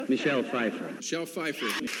Michelle Pfeiffer. Michelle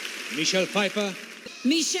Pfeiffer. Michelle Pfeiffer.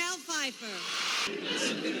 Michelle Pfeiffer.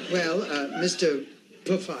 Well, Mr.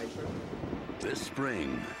 Pfeiffer. This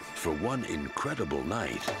spring, for one incredible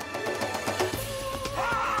night,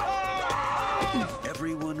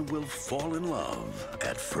 everyone will fall in love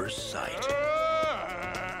at first sight.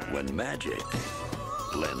 When magic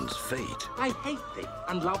blends fate. I hate thee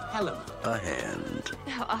and love Helen. A hand.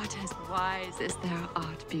 Thou art as wise as thou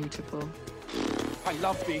art beautiful. I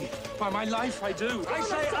love thee. By my life, I do. I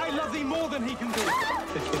say I love thee more than he can do.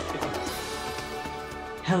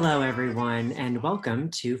 Hello, everyone, and welcome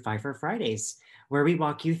to Pfeiffer Fridays, where we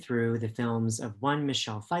walk you through the films of one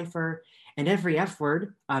Michelle Pfeiffer, and every F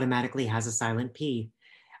word automatically has a silent P.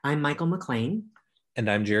 I'm Michael McLean.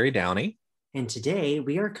 And I'm Jerry Downey. And today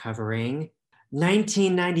we are covering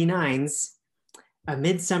 1999's A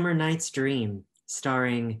Midsummer Night's Dream,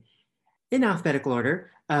 starring, in alphabetical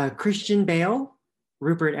order, Christian Bale,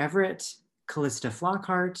 Rupert Everett, Callista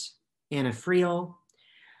Flockhart, Anna Friel,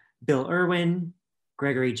 Bill Irwin,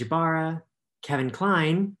 Gregory Jbara, Kevin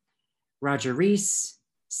Kline, Roger Rees,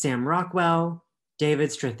 Sam Rockwell, David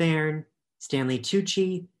Strathairn, Stanley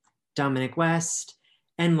Tucci, Dominic West,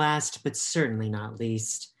 and last but certainly not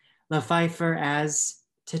least, La Pfeiffer as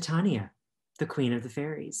Titania, the Queen of the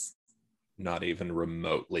Fairies. Not even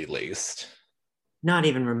remotely least. Not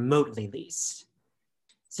even remotely least.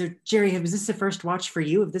 So, Jerry, was this the first watch for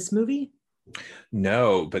you of this movie?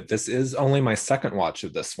 No, but this is only my second watch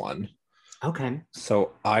of this one. Okay.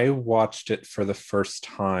 So I watched it for the first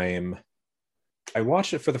time. It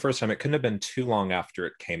couldn't have been too long after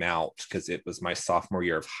it came out because it was my sophomore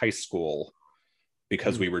year of high school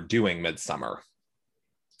because we were doing Midsummer.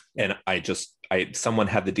 And someone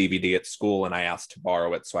had the DVD at school and I asked to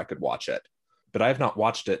borrow it so I could watch it. But I have not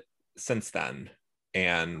watched it since then.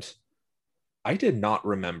 And I did not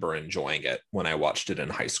remember enjoying it when I watched it in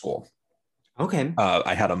high school. Okay.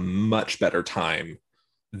 I had a much better time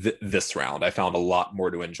this round. I found a lot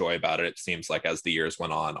more to enjoy about it. It seems like as the years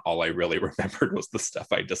went on, all I really remembered was the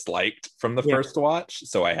stuff I disliked from the first watch.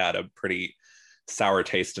 So I had a pretty sour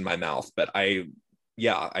taste in my mouth. But I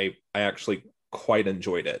actually quite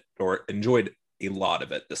enjoyed it, or enjoyed a lot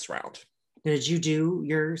of it this round. Did you do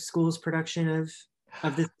your school's production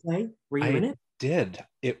of this play? Were you in it? Did.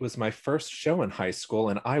 It was my first show in high school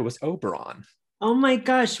and I was Oberon. Oh my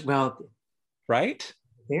gosh. Well, right?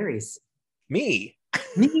 Fairies. Me.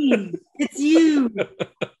 It's you.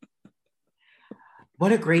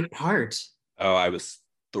 What a great part. Oh, I was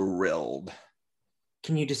thrilled.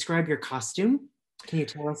 Can you describe your costume? Can you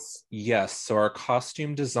tell us? Yes. So our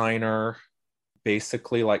costume designer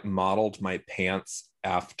basically modeled my pants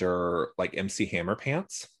after MC Hammer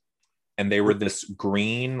pants. And they were this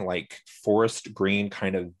green, forest green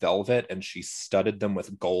kind of velvet. And she studded them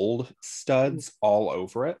with gold studs all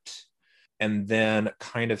over it. And then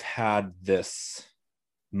kind of had this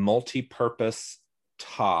multi-purpose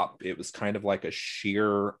top. It was kind of like a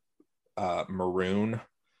sheer maroon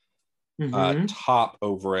top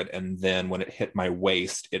over it. And then when it hit my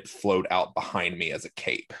waist, it flowed out behind me as a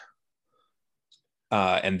cape.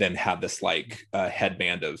 And then had this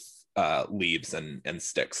headband of leaves and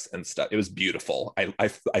sticks and stuff. It was beautiful.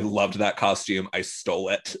 I loved that costume. I stole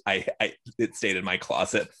it. It stayed in my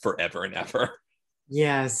closet forever and ever.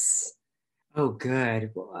 Yes. Oh,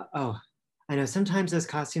 good. Oh, I know sometimes those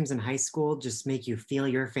costumes in high school just make you feel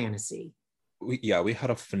your fantasy. We had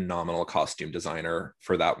a phenomenal costume designer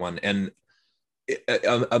for that one. And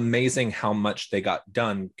amazing how much they got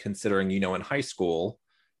done considering, in high school,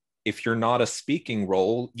 if you're not a speaking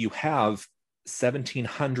role, you have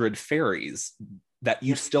 1,700 fairies that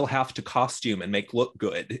you still have to costume and make look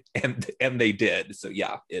good. And they did. So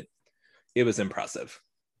yeah, it was impressive.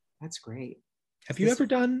 That's great. Have you ever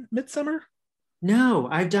done Midsummer? No,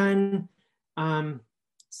 I've done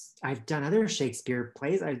other Shakespeare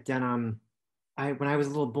plays. I've done when I was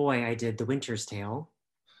a little boy, I did The Winter's Tale.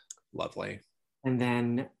 Lovely. And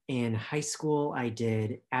then in high school, I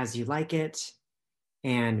did As You Like It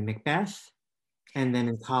and Macbeth. And then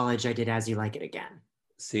in college, I did As You Like It again.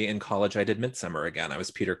 See, in college, I did Midsummer again. I was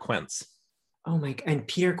Peter Quince. Oh my, and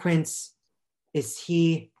Peter Quince, is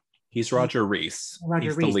he? He's Roger Rees.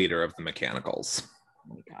 He's the leader of the Mechanicals.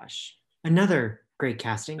 Oh my gosh. Another great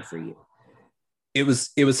casting for you. It was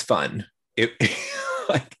fun.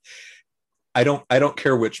 I don't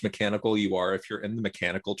care which mechanical you are. If you're in the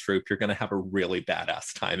mechanical troupe, you're going to have a really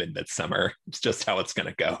badass time in Midsummer. It's just how it's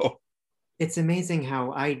going to go. It's amazing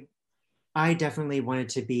how I definitely wanted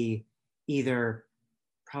to be either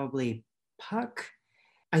probably Puck.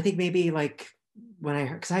 I think maybe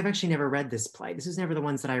because I've actually never read this play. This was never the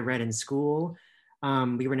ones that I read in school.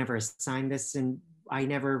 We were never assigned this, and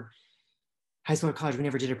high school or college, we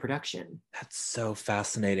never did a production. That's so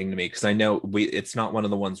fascinating to me, because I know it's not one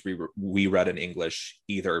of the ones we read in English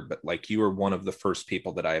either, but like, you were one of the first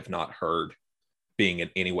people that I have not heard being in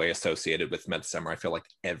any way associated with Midsummer. I feel like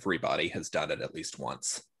everybody has done it at least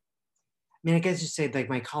once. I mean, I guess you say like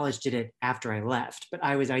my college did it after I left, but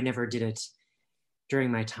I never did it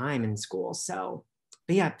during my time in school. So,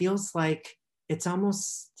 but yeah, it feels like it's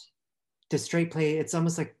almost the straight play. It's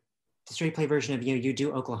almost like the straight play version of, you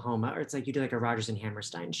do Oklahoma, or it's like you do like a Rodgers and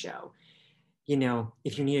Hammerstein show.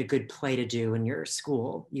 If you need a good play to do in your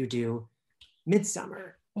school, you do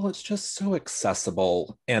Midsummer. Well, it's just so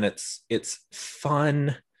accessible, and it's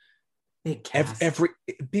fun. Big cast. Every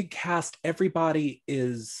big cast. Everybody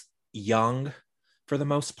is young for the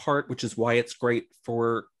most part, which is why it's great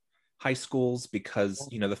for high schools, because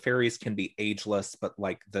the fairies can be ageless, but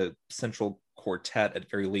like the central quartet at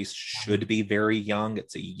very least should be very young.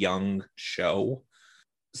 It's a young show.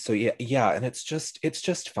 So yeah, and it's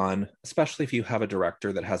just fun, especially if you have a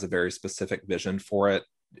director that has a very specific vision for it.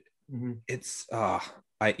 Mm-hmm. It's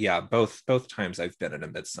both times I've been in a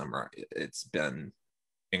Midsummer, it's been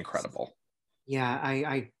incredible. Yeah,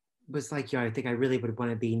 I was like you. I think I really would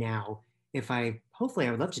want to be now. Hopefully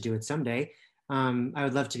I would love to do it someday. I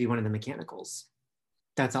would love to be one of the mechanicals.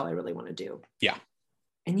 That's all I really want to do. Yeah.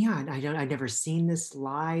 And yeah, I've never seen this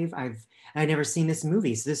live. I've never seen this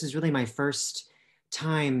movie. So this is really my first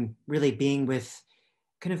time really being with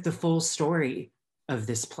kind of the full story of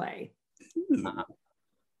this play.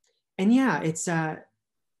 And yeah, it's I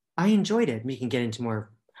enjoyed it. We can get into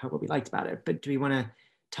more what we liked about it, but do we want to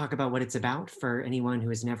talk about what it's about for anyone who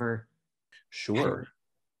has never? Sure.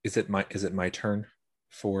 Is it my turn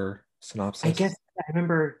for synopsis? I guess I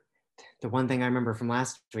remember the one thing I remember from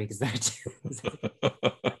last week is that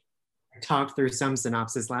I talked through some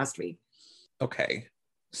synopsis last week. Okay.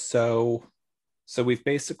 So we've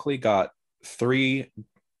basically got 3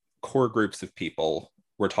 core groups of people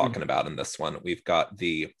we're talking about in this one. We've got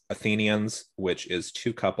the Athenians, which is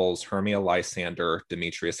 2 couples, Hermia, Lysander,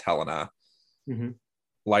 Demetrius, Helena. Mm-hmm.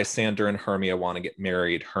 Lysander and Hermia want to get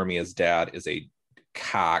married. Hermia's dad is a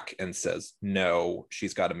cock and says, no,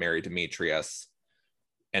 she's got to marry Demetrius.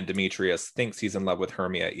 And Demetrius thinks he's in love with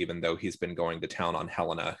Hermia, even though he's been going to town on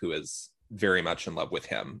Helena, who is very much in love with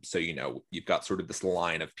him. So, you've got sort of this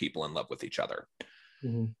line of people in love with each other.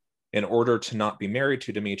 Mm-hmm. In order to not be married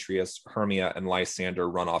to Demetrius, Hermia and Lysander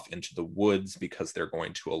run off into the woods because they're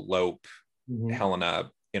going to elope. Mm-hmm. Helena,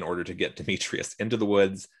 in order to get Demetrius into the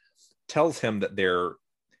woods, tells him that they're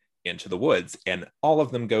into the woods, and all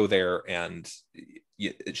of them go there, and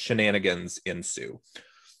shenanigans ensue.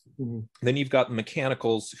 Mm-hmm. Then you've got the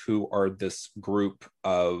Mechanicals, who are this group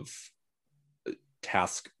of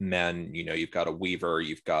task men. You've got a weaver,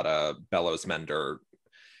 you've got a bellows mender,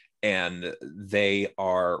 and they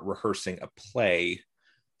are rehearsing a play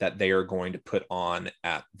that they are going to put on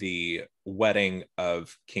at the wedding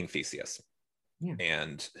of King Theseus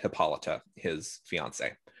and Hippolyta, his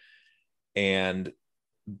fiance. And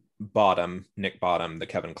Nick Bottom, the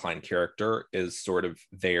Kevin Kline character, is sort of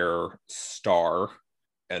their star,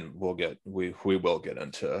 and we will get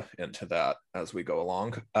into that as we go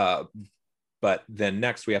along. But then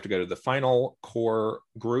next we have to go to the final core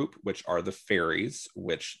group, which are the fairies,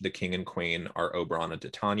 which the king and queen are Oberon and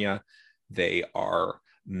Titania. They are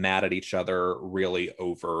mad at each other really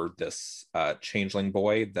over this changeling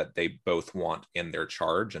boy that they both want in their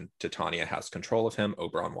charge, and Titania has control of him.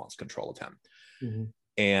 Oberon wants control of him. Mm-hmm.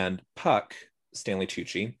 And Puck, Stanley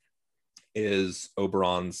Tucci, is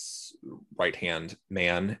Oberon's right-hand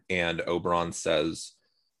man, and Oberon says,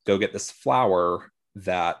 go get this flower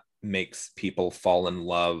that makes people fall in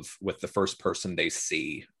love with the first person they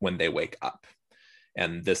see when they wake up.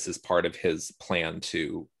 And this is part of his plan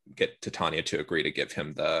to get Titania to agree to give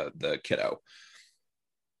him the kiddo.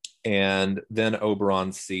 And then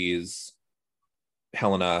Oberon sees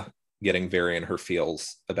Helena getting very in her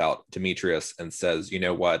feels about Demetrius and says, you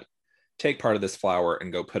know what, take part of this flower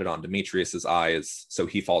and go put it on Demetrius's eyes so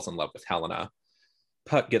he falls in love with Helena.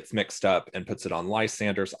 Puck gets mixed up and puts it on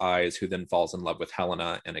Lysander's eyes, who then falls in love with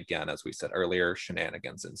Helena. And again, as we said earlier,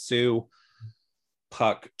 shenanigans ensue.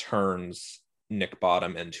 Puck turns Nick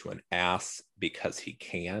Bottom into an ass because he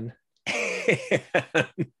can.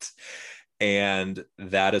 and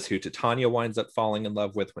that is who Titania winds up falling in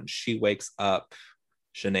love with when she wakes up.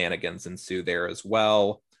 Shenanigans ensue there as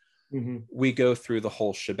well. Mm-hmm. We go through the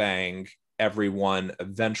whole shebang. Everyone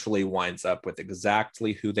eventually winds up with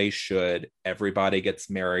exactly who they should. Everybody gets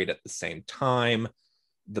married at the same time.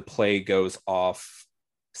 The play goes off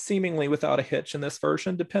seemingly without a hitch in this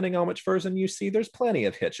version. Depending on which version you see, there's plenty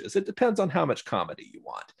of hitches. It depends on how much comedy you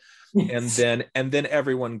want. And then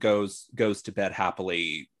everyone goes to bed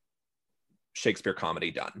happily. Shakespeare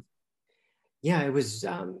comedy done. Yeah, it was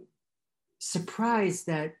surprised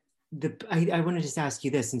that I wanted to just ask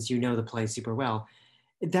you this, since you know the play super well,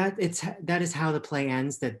 that is how the play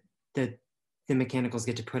ends, that the mechanicals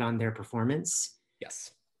get to put on their performance.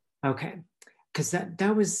 Yes. Okay, because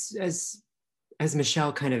that was as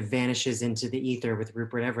Michelle kind of vanishes into the ether with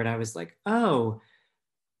Rupert Everett, I was like, oh,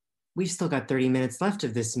 we've still got 30 minutes left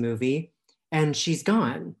of this movie and she's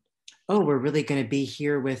gone. Oh, we're really going to be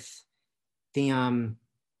here with the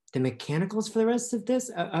mechanicals for the rest of this?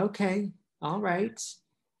 Okay, all right.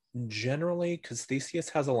 Generally, because Theseus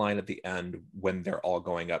has a line at the end when they're all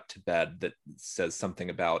going up to bed that says something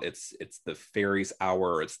about it's the fairy's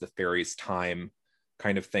hour, it's the fairy's time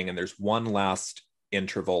kind of thing. And there's one last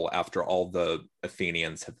interval after all the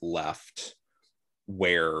Athenians have left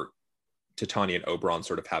where Titania and Oberon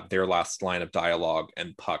sort of have their last line of dialogue,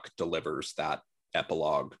 and Puck delivers that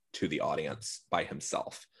epilogue to the audience by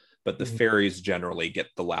himself. But the fairies generally get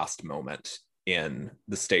the last moment in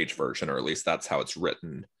the stage version, or at least that's how it's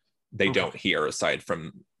written. They don't hear aside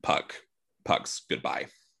from Puck's goodbye.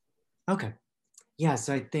 Okay. Yeah,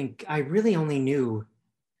 so I think I really only knew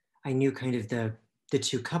kind of the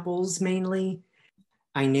two couples mainly.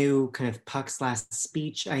 I knew kind of Puck's last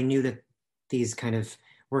speech. I knew that these kind of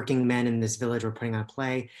working men in this village were putting on a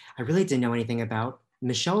play. I really didn't know anything about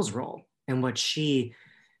Michelle's role and what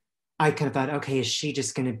I kind of thought, okay, is she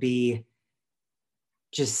just going to be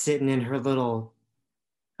just sitting in on her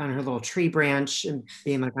little tree branch and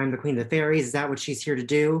being like, I'm the queen of the fairies? Is that what she's here to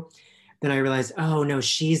do? Then I realized, oh no,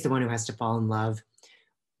 she's the one who has to fall in love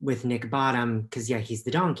with Nick Bottom, because yeah, he's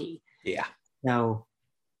the donkey. Yeah. So,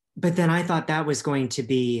 but then I thought that was going to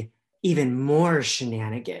be even more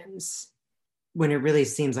shenanigans, when it really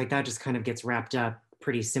seems like that just kind of gets wrapped up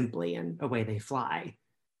pretty simply and away they fly.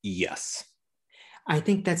 Yes. I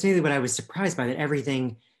think that's really what I was surprised by, that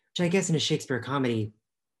everything, which I guess in a Shakespeare comedy,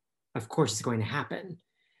 of course, is going to happen.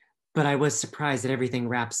 But I was surprised that everything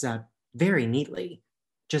wraps up very neatly,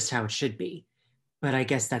 just how it should be. But I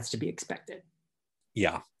guess that's to be expected.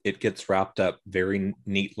 Yeah, it gets wrapped up very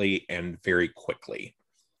neatly and very quickly.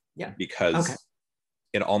 Yeah. Because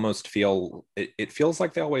it almost it feels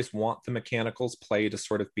like they always want the mechanicals play to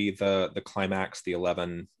sort of be the climax, the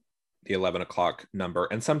 11 o'clock number.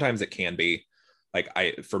 And sometimes it can be. Like,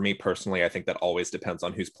 for me personally, I think that always depends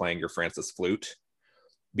on who's playing your Francis flute,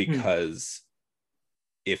 because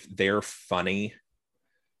if they're funny,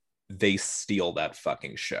 they steal that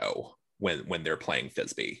fucking show when they're playing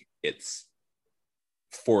Thisbe. It's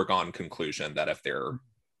foregone conclusion that if they're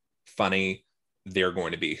funny, they're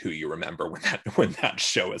going to be who you remember when that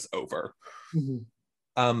show is over.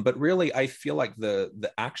 But really, I feel like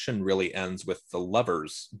the action really ends with the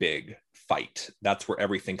lovers' big fight. That's where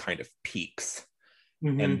everything kind of peaks.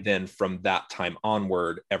 And then from that time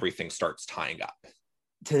onward, everything starts tying up.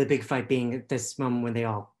 To the big fight being this moment when they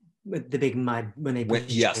all, the big mud, when they...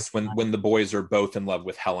 when the boys are both in love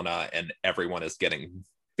with Helena and everyone is getting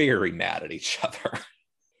very mad at each other.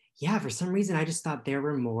 Yeah, for some reason, I just thought there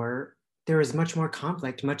was much more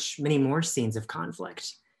conflict, many more scenes of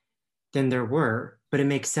conflict than there were. But it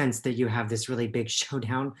makes sense that you have this really big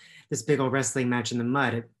showdown, this big old wrestling match in the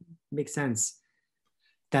mud. It makes sense.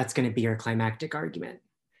 That's going to be your climactic argument.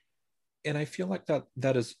 And I feel like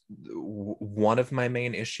that is one of my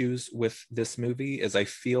main issues with this movie, is I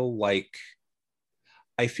feel like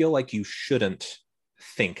you shouldn't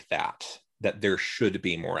think that there should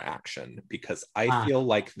be more action, because I feel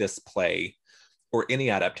like this play, or any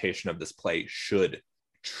adaptation of this play, should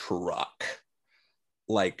truck,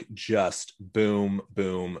 like just boom,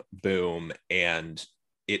 boom, boom. And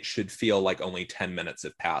it should feel like only 10 minutes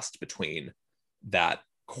have passed between that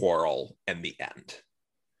quarrel and the end.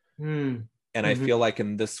 And I feel like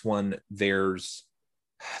in this one, there's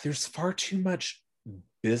far too much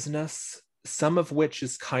business, some of which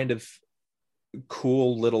is kind of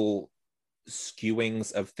cool little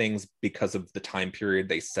skewings of things because of the time period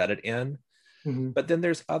they set it in. But then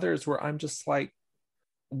there's others where I'm just like,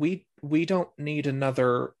 we don't need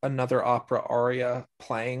another opera aria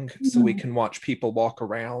playing so we can watch people walk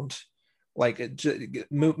around. Like,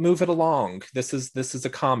 move it along. This is a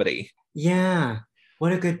comedy. Yeah,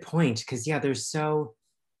 what a good point. Because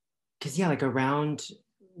like around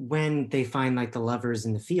when they find like the lovers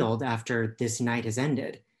in the field after this night has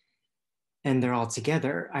ended and they're all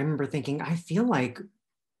together, I remember thinking, I feel like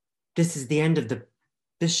this should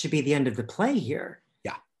be the end of the play here.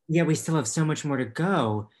 Yeah, we still have so much more to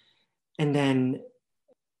go. And then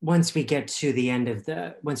once we get to the end of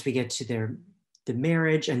once we get to the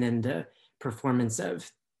marriage and then the performance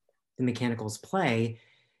of the Mechanicals play,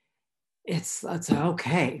 it's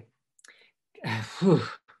okay. Whew.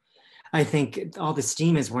 I think all the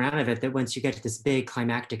steam is worn out of it, that once you get to this big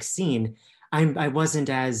climactic scene, I wasn't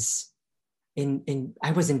as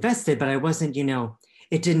I was invested, but I wasn't,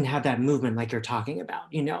 it didn't have that movement like you're talking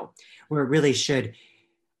about, where it really should.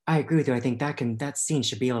 I agree with you. I think that scene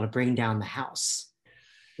should be able to bring down the house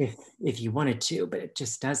if you wanted to, but it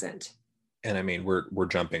just doesn't. And I mean, we're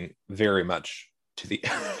jumping very much to the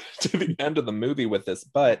to the end of the movie with this,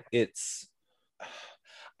 but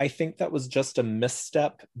I think that was just a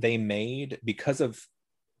misstep they made because of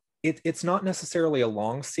it. It's not necessarily a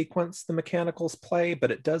long sequence, the Mechanicals play, but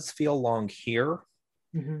it does feel long here.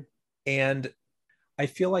 Mm-hmm. And I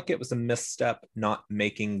feel like it was a misstep not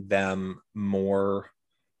making them more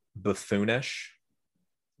buffoonish.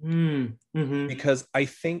 Mm-hmm. Because I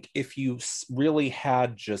think if you really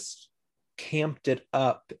had just camped it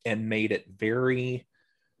up and made it very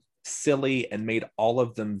silly and made all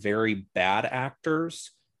of them very bad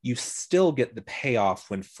actors, you still get the payoff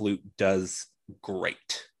when Flute does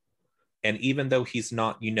great. And even though he's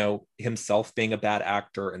not, himself being a bad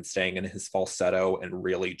actor and staying in his falsetto and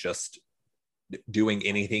really just doing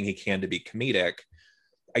anything he can to be comedic,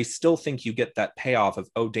 I still think you get that payoff of,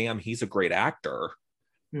 oh, damn, he's a great actor,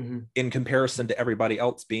 in comparison to everybody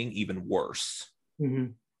else being even worse.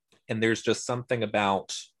 Mm-hmm. And there's just something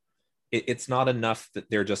about it's not enough that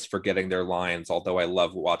they're just forgetting their lines, although I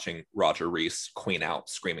love watching Roger Rees queen out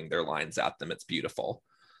screaming their lines at them. It's beautiful.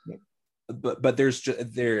 Yeah. But there's just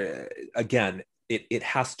again, it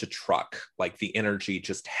has to truck, like the energy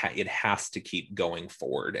just it has to keep going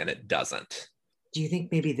forward, and it doesn't. Do you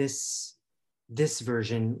think maybe this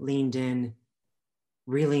version leaned in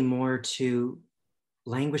really more to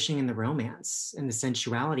languishing in the romance and the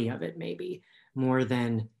sensuality of it, maybe more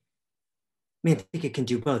than, I think it can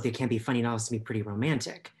do both. It can be funny and also be pretty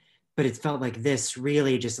romantic, but it felt like this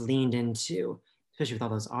really just leaned into, especially with all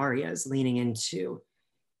those arias, leaning into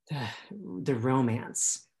the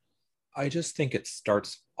romance. I just think it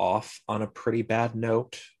starts off on a pretty bad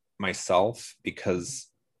note myself, because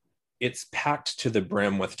it's packed to the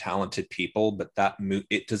brim with talented people, but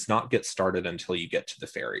it does not get started until you get to the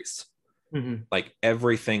fairies. Mm-hmm. Like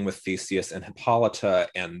everything with Theseus and Hippolyta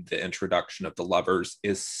and the introduction of the lovers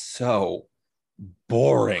is so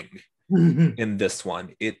boring in this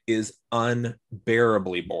one. It is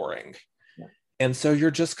unbearably boring. Yeah. And so you're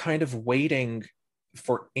just kind of waiting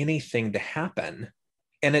for anything to happen.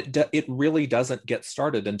 And it really doesn't get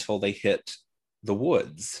started until they hit the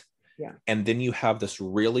woods. Yeah. And then you have this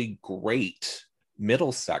really great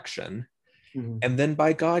middle section. Mm-hmm. And then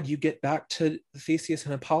by God, you get back to Theseus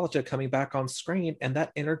and Hippolyta coming back on screen, and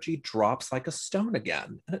that energy drops like a stone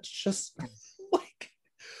again. And it's just like,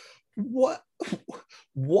 what?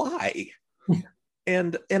 Why?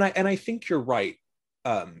 and I think you're right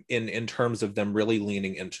in terms of them really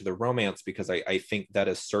leaning into the romance, because I think that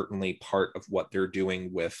is certainly part of what they're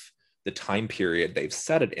doing with the time period they've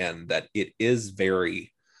set it in, that it is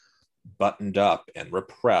very buttoned up and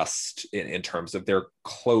repressed in terms of their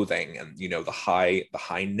clothing and the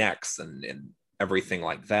high necks and everything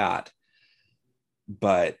like that.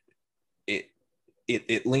 But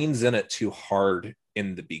it leans in it too hard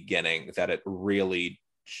in the beginning, that it really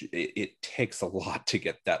it takes a lot to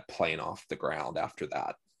get that plane off the ground after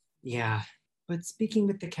that. Yeah, but speaking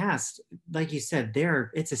with the cast, like you said,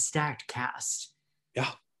 it's a stacked cast.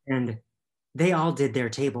 Yeah, and they all did their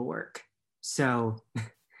table work. So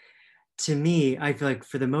to me, I feel like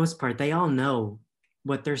for the most part, they all know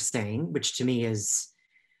what they're saying, which to me is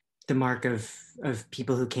the mark of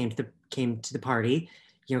people who came to the party.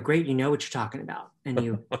 Great, you know what you're talking about, and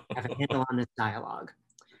you have a handle on this dialogue.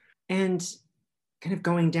 And kind of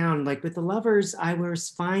going down, like with the lovers, I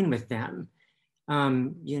was fine with them.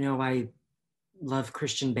 I love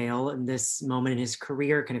Christian Bale in this moment in his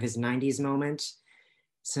career, kind of his 90s moment.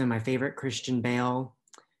 Some of my favorite Christian Bale.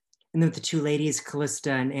 And then with the two ladies,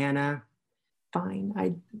 Callista and Anna,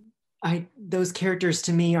 fine. Those characters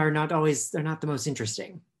to me they're not the most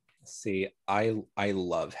interesting. See, I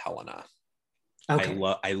love Helena. Okay.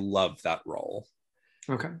 I love that role.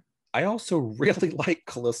 Okay. I also really like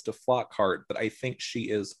Callista Flockhart, but I think she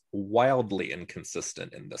is wildly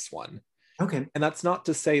inconsistent in this one. Okay. And that's not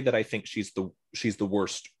to say that I think she's the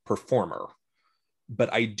worst performer, but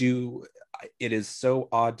it is so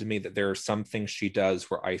odd to me that there are some things she does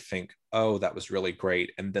where I think, oh, that was really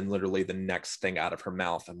great. And then literally the next thing out of her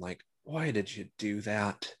mouth, I'm like, why did you do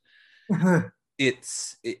that?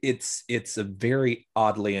 It's a very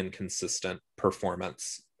oddly inconsistent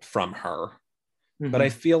performance from her. But I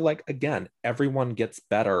feel like, again, everyone gets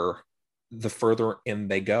better the further in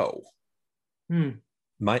they go.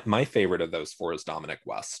 My favorite of those four is Dominic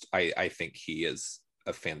West. I think he is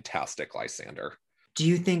a fantastic Lysander. Do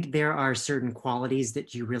you think there are certain qualities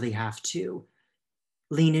that you really have to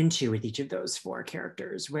lean into with each of those four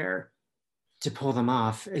characters where to pull them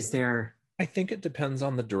off? Is there... I think it depends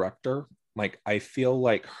on the director. Like, I feel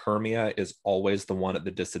like Hermia is always the one at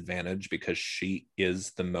the disadvantage because she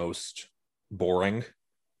is the most boring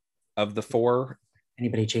of the four.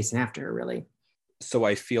 Anybody chasing after her, really. So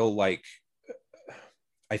I feel like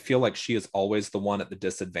she is always the one at the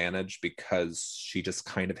disadvantage because she just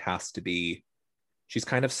kind of has to be, she's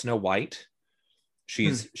kind of Snow White.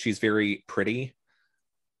 She's very pretty.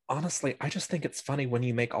 Honestly, I just think it's funny when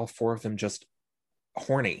you make all four of them just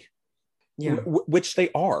horny. Yeah. Which they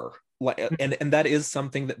are. And that is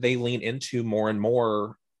something that they lean into more and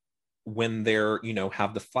more when they're,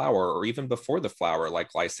 have the flower, or even before the flower,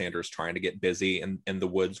 like Lysander's trying to get busy in the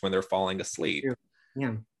woods when they're falling asleep.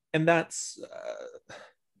 Yeah. And that's,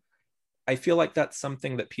 I feel like that's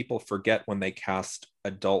something that people forget when they cast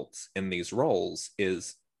adults in these roles,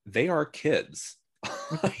 is they are kids.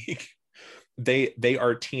 Like, they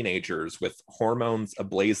are teenagers with hormones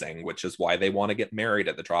ablazing, which is why they want to get married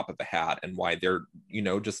at the drop of a hat and why they're,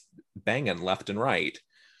 just banging left and right.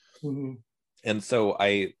 And so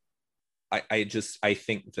I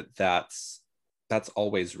think that's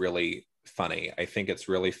always really funny. I think it's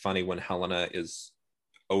really funny when Helena is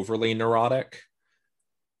overly neurotic.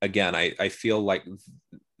 Again, I feel like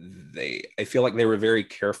they were very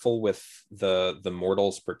careful with the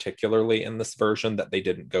mortals, particularly in this version, that they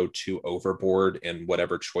didn't go too overboard in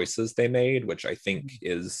whatever choices they made, which I think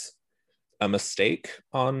is a mistake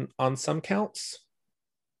on some counts.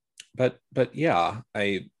 But yeah,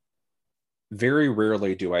 I very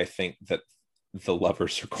rarely do I think that the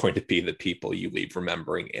lovers are going to be the people you leave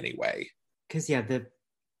remembering anyway. Because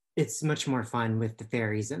it's much more fun with the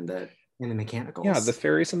fairies and the mechanicals. Yeah, the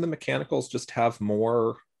fairies and the mechanicals just have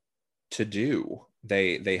more to do.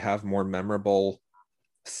 They have more memorable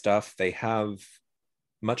stuff. They have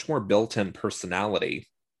much more built-in personality,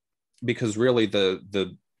 because really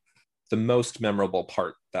the most memorable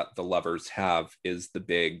part that the lovers have is the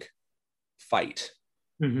big fight.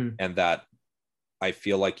 And that I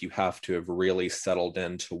feel like you have to have really settled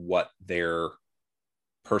into what their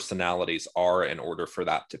personalities are in order for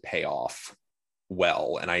that to pay off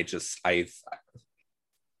well. And I'm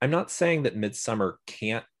not saying that Midsummer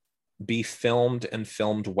can't be filmed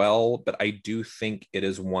well, but I do think it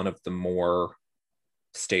is one of the more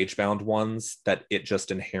stage-bound ones, that it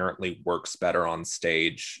just inherently works better on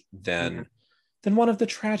stage than one of the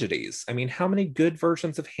tragedies. I mean, how many good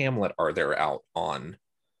versions of Hamlet are there out on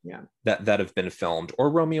that have been filmed, or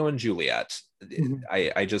Romeo and Juliet?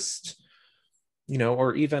 I just,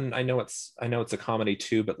 or even, I know it's a comedy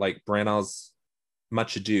too, but like Branagh's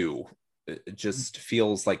Much Ado, it just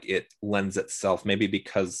feels like it lends itself, maybe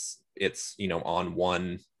because it's, on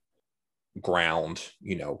one ground,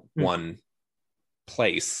 one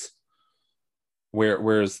place,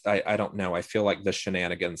 whereas I don't know, I feel like the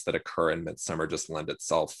shenanigans that occur in Midsummer just lend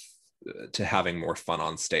itself to having more fun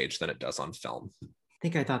on stage than it does on film. I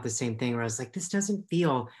think I thought the same thing, where I was like, this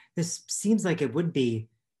seems like it would be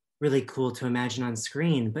really cool to imagine on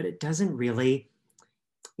screen, but it doesn't really,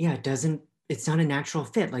 it's not a natural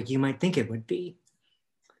fit like you might think it would be.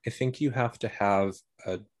 I think you have to have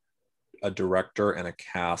a director and a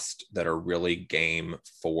cast that are really game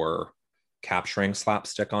for capturing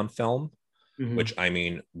slapstick on film, which, I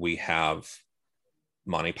mean, we have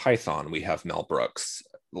Monty Python, we have Mel Brooks,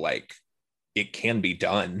 like, it can be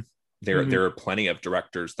done. There are plenty of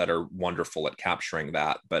directors that are wonderful at capturing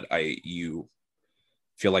that, but you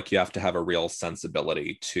feel like you have to have a real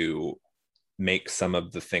sensibility to make some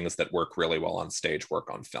of the things that work really well on stage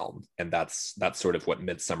work on film. And that's sort of what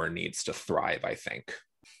Midsummer needs to thrive, I think.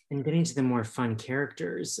 And getting to the more fun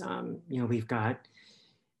characters, we've got,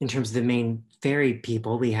 in terms of the main fairy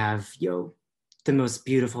people, we have, the most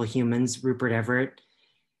beautiful humans, Rupert Everett,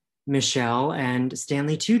 Michelle, and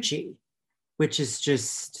Stanley Tucci, which is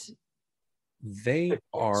just... They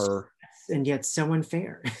are... And yet so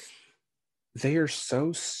unfair. They are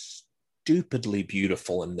so stupidly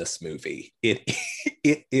beautiful in this movie. It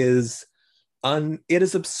is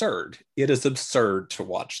absurd. It is absurd to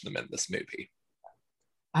watch them in this movie.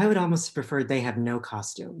 I would almost prefer they have no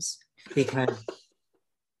costumes, because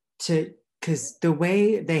the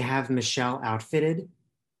way they have Michelle outfitted,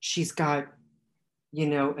 she's got,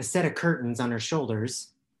 a set of curtains on her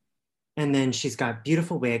shoulders, and then she's got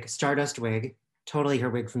beautiful wig, Stardust wig, totally her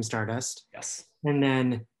wig from Stardust. Yes. And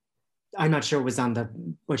then I'm not sure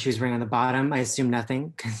what she was wearing on the bottom. I assume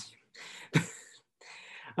nothing.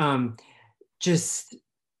 um, just,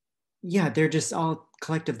 yeah, they're just all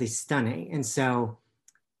collectively stunning. And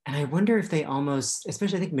I wonder if they almost,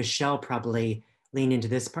 especially I think Michelle probably leaned into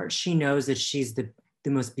this part. She knows that she's the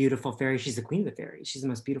most beautiful fairy. She's the queen of the fairies. She's the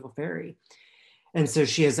most beautiful fairy. And so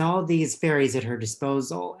she has all these fairies at her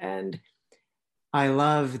disposal. And I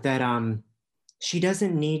love that she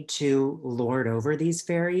doesn't need to lord over these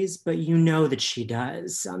fairies, but you know that she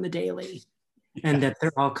does on the daily, and that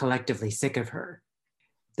they're all collectively sick of her.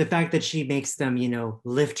 The fact that she makes them,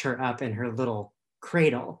 lift her up in her little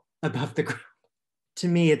cradle above the ground. To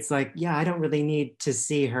me, it's like, yeah, I don't really need to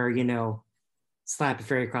see her, slap a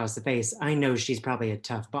fairy across the face. I know she's probably a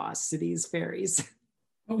tough boss to these fairies.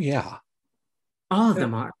 Oh, yeah. All of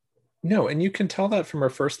them are. No, and you can tell that from her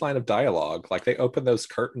first line of dialogue. Like, they open those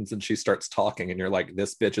curtains and she starts talking, and you're like,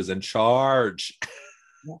 this bitch is in charge.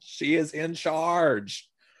 Yeah. She is in charge.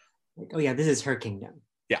 Like, oh, yeah, this is her kingdom.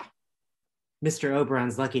 Yeah. Mr.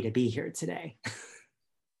 Oberon's lucky to be here today.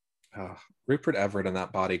 Rupert Everett and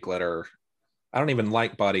that body glitter. I don't even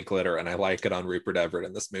like body glitter, and I like it on Rupert Everett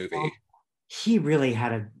in this movie. He really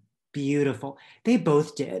had a beautiful, they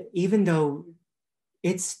both did, even though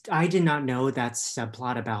I did not know that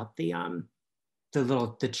subplot about the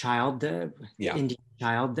child, the Indian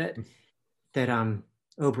child that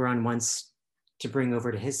Oberon wants to bring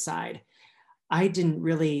over to his side. I didn't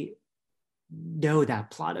really know that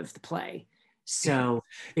plot of the play. So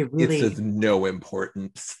it's of no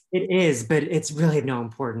importance. It is, but it's really of no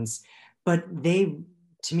importance. But to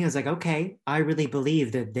me, I was like, okay, I really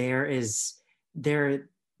believe that they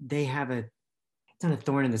have it's not a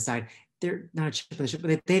thorn in the side. They're not a chip in the shoulder,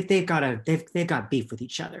 but they've got beef with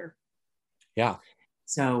each other. Yeah.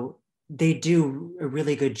 So they do a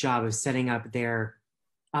really good job of setting up their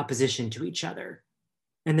opposition to each other.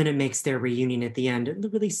 And then it makes their reunion at the end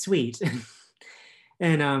really sweet.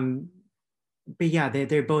 And but yeah,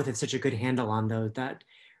 they both have such a good handle on that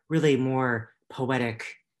really more poetic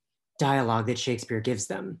dialogue that Shakespeare gives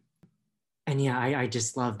them. And yeah, I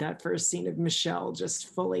just love that first scene of Michelle just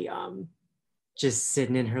fully just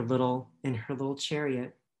sitting in her little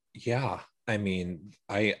chariot. Yeah, I mean,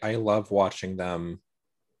 I love watching them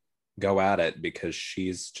go at it, because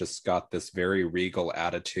she's just got this very regal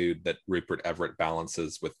attitude that Rupert Everett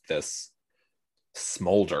balances with this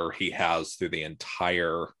smolder he has through the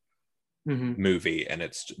entire movie, and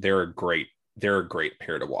they're a great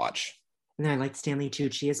pair to watch. And I like Stanley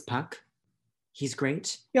Tucci as Puck. He's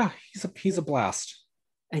great. Yeah, he's a blast.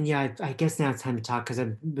 And yeah, I guess now it's time to talk, because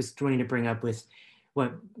I was wanting to bring up with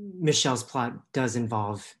what Michelle's plot does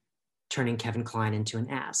involve turning Kevin Kline into an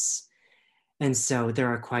ass. And so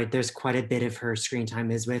there's quite a bit of her screen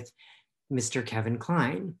time is with Mr. Kevin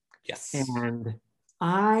Kline. Yes. And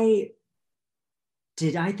I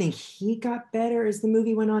think he got better as the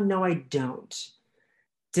movie went on? No, I don't.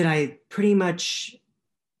 Did I pretty much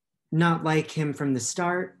not like him from the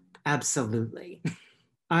start? Absolutely.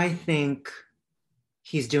 I think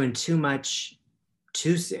he's doing too much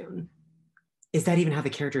too soon. Is that even how the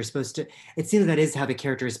character is supposed to? It seems that is how the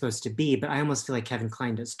character is supposed to be, but I almost feel like Kevin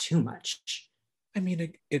Kline does too much. I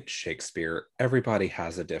mean, it's Shakespeare. Everybody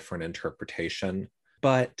has a different interpretation,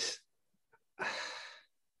 but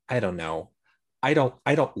I don't know. I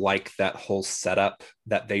don't like that whole setup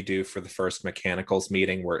that they do for the first Mechanicals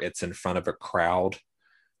meeting, where it's in front of a crowd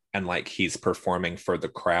and like he's performing for the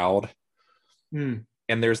crowd. And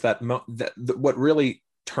there's what really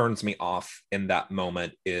turns me off in that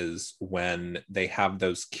moment is when they have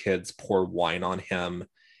those kids pour wine on him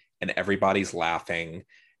and everybody's laughing,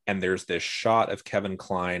 and there's this shot of Kevin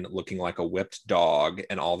Kline looking like a whipped dog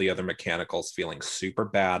and all the other Mechanicals feeling super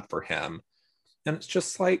bad for him. And it's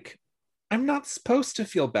just like, I'm not supposed to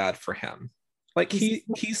feel bad for him. Like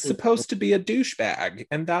he's supposed to be a douchebag,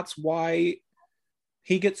 and that's why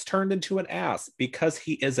he gets turned into an ass, because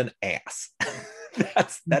he is an ass.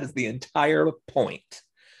 That is the entire point.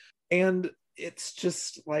 And it's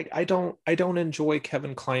just like, I don't enjoy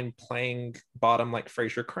Kevin Kline playing bottom like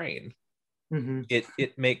Frasier Crane.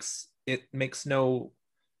 It makes no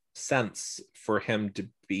sense for him to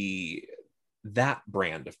be that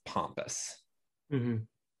brand of pompous.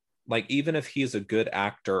 Like, even if he's a good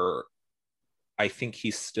actor, I think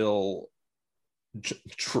he still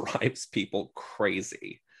drives people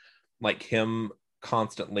crazy. Like him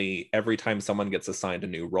constantly, every time someone gets assigned a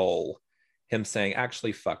new role, him saying,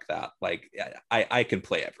 actually, fuck that. Like, I can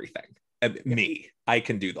play everything. Me, I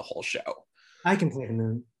can do the whole show. I can play the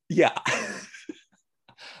moon. Yeah.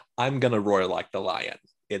 I'm gonna roar like the lion.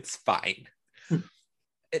 It's fine.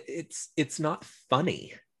 It's not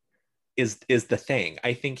funny. is the thing.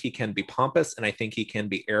 I think he can be pompous and I think he can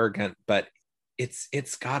be arrogant, but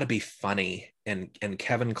it's got to be funny. And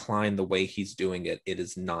Kevin Kline, the way he's doing it, it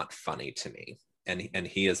is not funny to me. And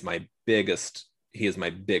he is my biggest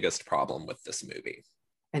problem with this movie.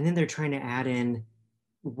 And then they're trying to add in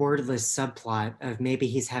wordless subplot of maybe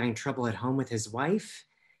he's having trouble at home with his wife.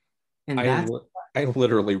 And I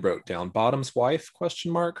literally wrote down Bottom's wife,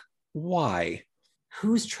 question mark. Why?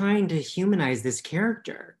 Who's trying to humanize this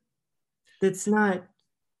character? That's not.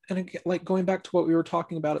 And again, like going back to what we were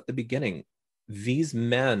talking about at the beginning, these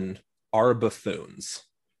men are buffoons.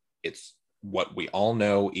 It's what we all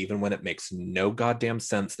know, even when it makes no goddamn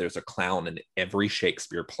sense. There's a clown in every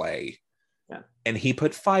Shakespeare play. Yeah. And he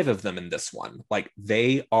put 5 of them in this one. Like,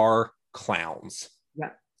 they are clowns. Yeah.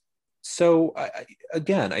 So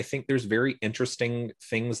again, I think there's very interesting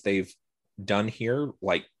things they've done here,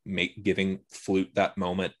 like giving Flute that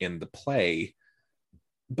moment in the play.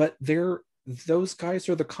 But those guys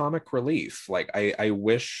are the comic relief. Like, I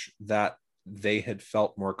wish that they had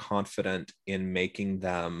felt more confident in making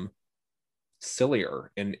them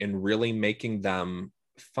sillier and really making them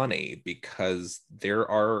funny, because there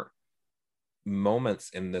are moments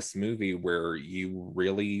in this movie where you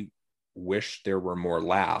really wish there were more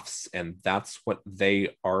laughs, and that's what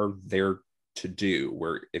they are there to do.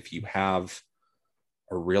 Where if you have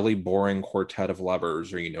a really boring quartet of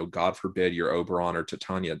lovers, or, you know, God forbid your Oberon or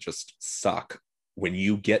Titania just suck, when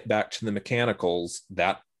you get back to the mechanicals,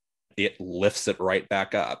 that it lifts it right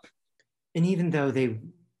back up. And even though they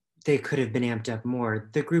could have been amped up more,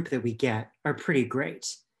 the group that we get are pretty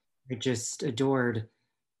great. I just adored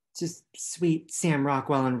just sweet Sam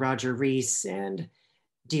Rockwell and Roger Reese and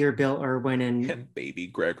dear Bill Irwin and baby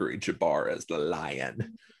Gregory Jabbar as the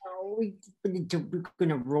lion. Oh, we're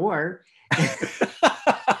gonna roar.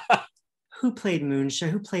 Who played Moonshine?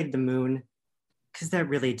 Who played the moon? Because that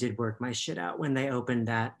really did work my shit out when they opened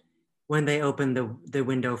the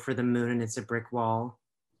window for the moon and it's a brick wall.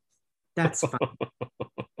 That's fun.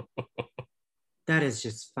 That is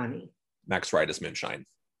just funny. Max Wright is Moonshine.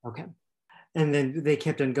 Okay. And then they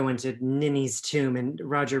kept on going to Ninny's tomb, and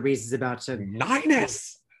Roger Reese is about to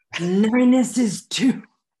Ninus. Ninus is too.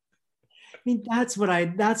 I mean, that's what I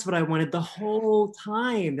wanted the whole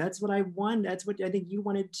time. That's what I want. That's what I think you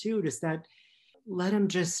wanted too. Just that, let him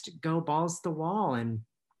just go balls to the wall. And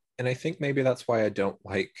I think maybe that's why I don't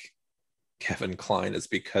like Kevin Kline, is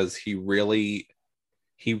because he really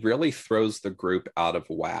throws the group out of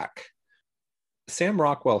whack. Sam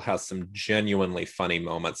Rockwell has some genuinely funny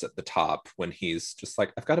moments at the top when he's just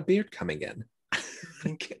like, I've got a beard coming in.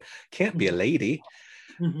 Can't be a lady.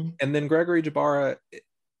 mm-hmm. And then Gregory Jabara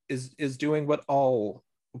is doing what all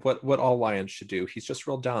lions should do. He's just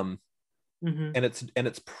real dumb. Mm-hmm. And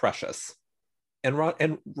it's precious.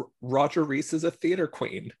 And Roger Reese is a theater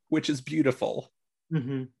queen, which is beautiful.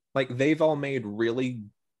 Mm-hmm. Like, they've all made really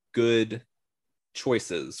good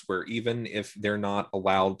choices where even if they're not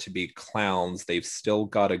allowed to be clowns, they've still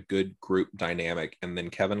got a good group dynamic. And then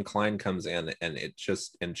Kevin Kline comes in and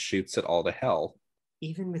and shoots it all to hell.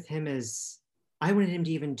 Even with him as, I wanted him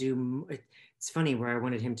to even do, it's funny where I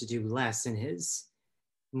wanted him to do less in his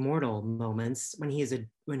mortal moments when he's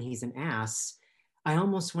an ass. I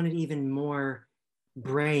almost wanted even more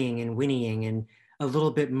braying and whinnying and a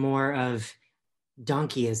little bit more of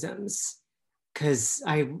donkeyisms, because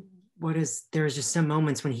there's just some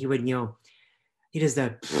moments when he would, he does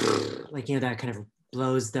the, like, that kind of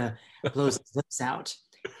blows his lips out.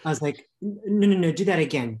 I was like, no, do that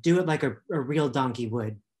again. Do it like a real donkey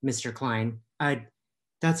would, Mr. Kline.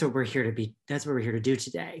 That's what we're here to be. That's what we're here to do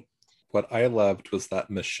today. What I loved was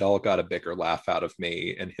that Michelle got a bigger laugh out of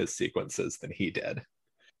me in his sequences than he did.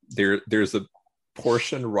 There's a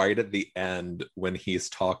portion right at the end when he's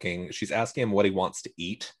talking, she's asking him what he wants to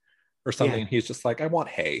eat or something. Yeah. He's just like, I want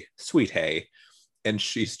hay, sweet hay. And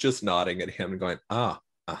she's just nodding at him and going,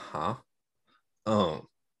 uh-huh. Oh.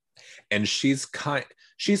 And she's kind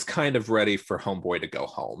of ready for homeboy to go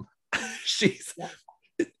home.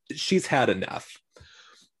 She's had enough.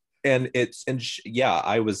 And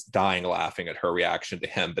I was dying laughing at her reaction to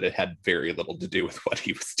him, but it had very little to do with what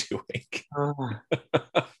he was doing.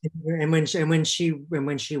 And when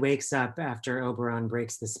she wakes up after Oberon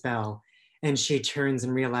breaks the spell, and she turns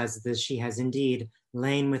and realizes that she has indeed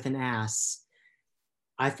lain with an ass,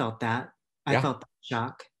 I felt that. I felt that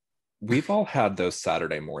shock. We've all had those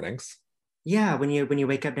Saturday mornings. Yeah, when you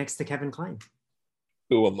wake up next to Kevin Kline.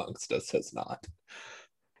 Who amongst us has not?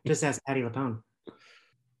 Just ask Patti LuPone.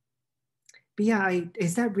 But yeah,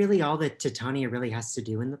 is that really all that Titania really has to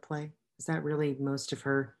do in the play? Is that really most of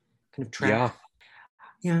her kind of track?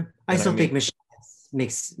 Yeah. I still think Michelle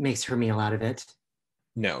makes her meal out of it.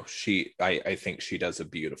 No, I think she does a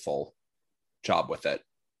beautiful job with it.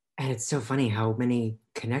 And it's so funny how many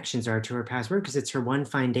connections are to her past work because it's her One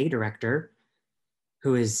Fine Day director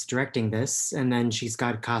who is directing this. And then she's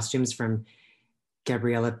got costumes from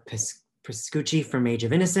Gabriella Piscucci from Age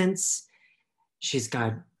of Innocence. She's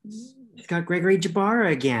got Gregory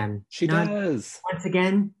Jabara again. She does. Once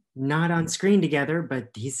again, not on screen together, but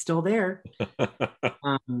he's still there.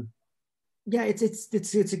 Yeah,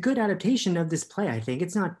 it's a good adaptation of this play, I think.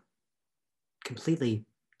 It's not completely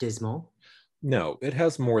dismal. No, it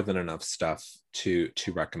has more than enough stuff to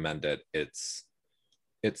recommend it. It's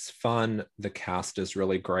fun. The cast is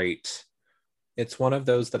really great. It's one of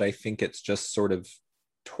those that I think it's just sort of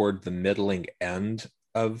toward the middling end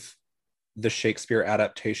of the Shakespeare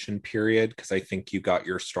adaptation period, because I think you got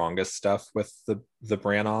your strongest stuff with the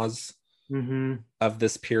Branaghs of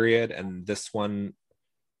this period, and this one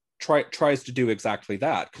tries to do exactly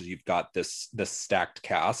that, because you've got this stacked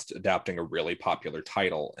cast adapting a really popular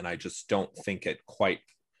title, and I just don't think it quite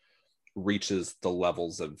reaches the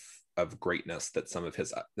levels of greatness that some of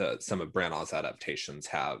Branagh's adaptations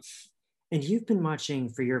have. And you've been watching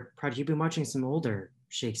for your project, you've been watching some older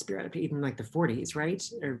Shakespeare adaptations, even like the 40s, right?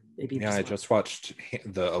 Or maybe I just watched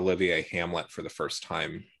the Olivier Hamlet for the first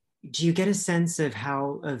time. Do you get a sense of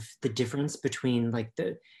the difference between like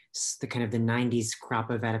the kind of the 90s crop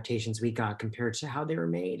of adaptations we got compared to how they were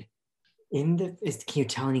made? Can you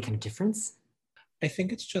tell any kind of difference? I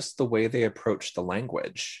think it's just the way they approach the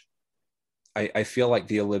language. I feel like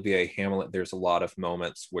the Olivier Hamlet, there's a lot of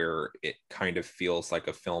moments where it kind of feels like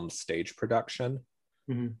a film stage production,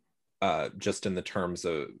 just in the terms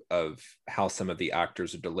of how some of the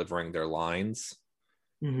actors are delivering their lines.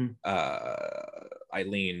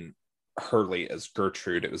 Eileen Hurley as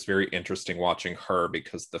Gertrude, it was very interesting watching her,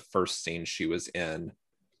 because the first scene she was in,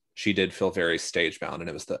 she did feel very stage bound, and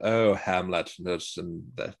it was Hamlet, and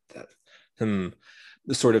the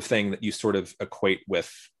sort of thing that you sort of equate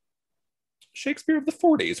with Shakespeare of the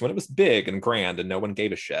 40s, when it was big and grand and no one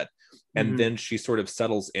gave a shit. And then she sort of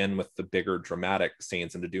settles in with the bigger dramatic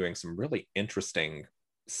scenes into doing some really interesting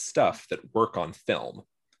stuff that work on film.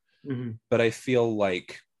 But I feel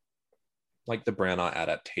like the Branagh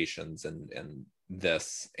adaptations and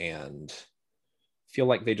this, and feel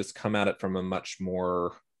like they just come at it from a much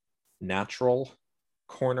more natural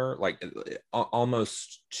corner, like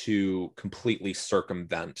almost to completely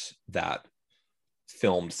circumvent that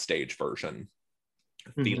filmed stage version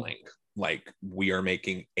feeling like we are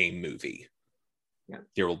making a movie.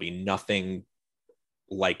 There will be nothing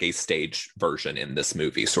like a stage version in this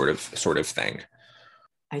movie sort of thing.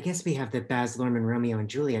 I guess we have the Baz Luhrmann Romeo and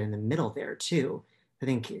Juliet in the middle there too. I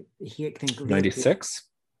think 96.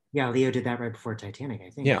 Leo did that right before Titanic, I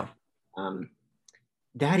think.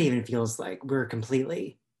 That even feels like we're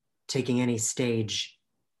completely taking any stage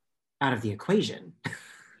out of the equation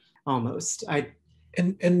almost.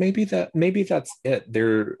 And maybe that's it.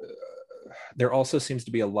 There also seems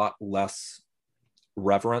to be a lot less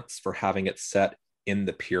reverence for having it set in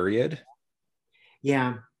the period.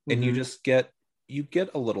 Yeah. And you just get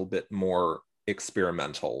a little bit more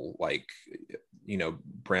experimental, like,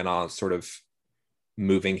 Branagh sort of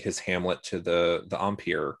moving his Hamlet to the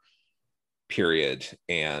Empire period.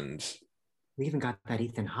 And we even got that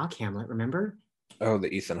Ethan Hawke Hamlet, remember? Oh, the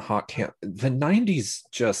Ethan Hawke the 90s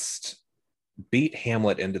just beat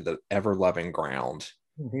Hamlet into the ever-loving ground.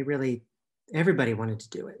 Everybody wanted to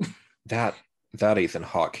do it. That Ethan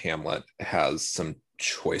Hawke Hamlet has some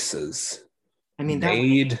choices. I mean,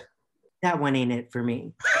 that one ain't it for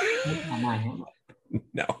me. Not my Hamlet.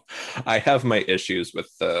 No, I have my issues with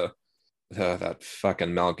that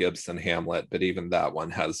fucking Mel Gibson Hamlet, but even that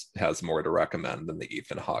one has more to recommend than the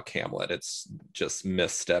Ethan Hawke Hamlet. It's just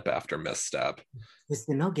misstep after misstep. Was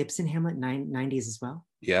the Mel Gibson Hamlet 90s as well?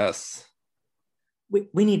 Yes.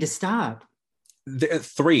 We need to stop.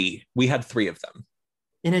 We had 3 of them.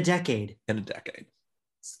 In a decade.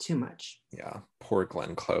 It's too much. Yeah, poor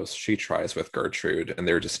Glenn Close. She tries with Gertrude, and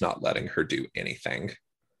they're just not letting her do anything.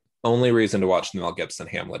 Only reason to watch the Mel Gibson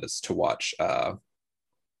Hamlet is to watch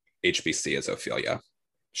HBC as Ophelia.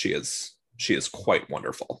 She is quite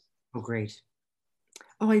wonderful. Oh, great.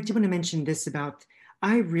 Oh, I do want to mention this about,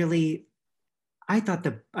 I thought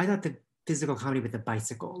the physical comedy with the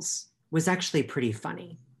bicycles was actually pretty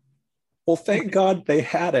funny. Well, thank God they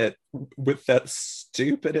had it with that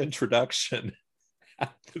stupid introduction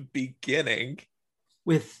at the beginning.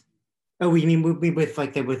 With you mean with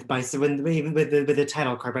bicycle, even with the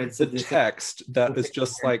title card, right? The text that is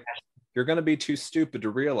just like, you're going to be too stupid to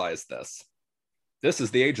realize this. This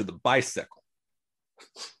is the age of the bicycle.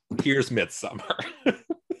 Here's Midsummer.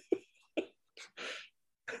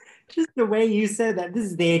 Just the way you said that, this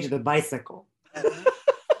is the age of the bicycle.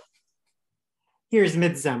 Here's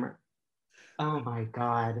Midsummer. Oh my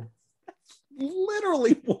God.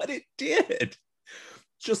 Literally what it did.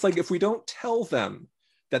 Just like, if we don't tell them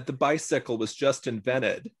that the bicycle was just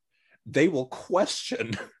invented, they will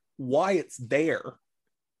question why it's there.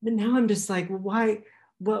 But now I'm just like, why?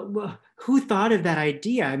 What, who thought of that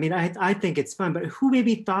idea? I mean, I think it's fun, but who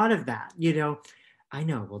maybe thought of that? You know, I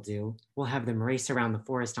know we'll do. We'll have them race around the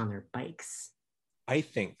forest on their bikes. I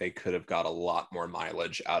think they could have got a lot more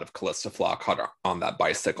mileage out of Callista Flockhart on that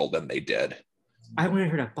bicycle than they did. I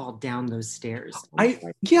wanted her to fall down those stairs.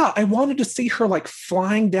 I wanted to see her like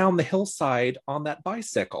flying down the hillside on that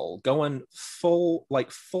bicycle, going full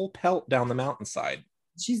pelt down the mountainside.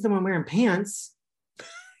 She's the one wearing pants.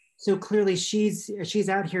 So clearly she's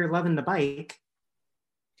out here loving the bike.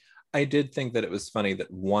 I did think that it was funny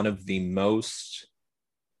that one of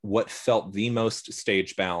what felt the most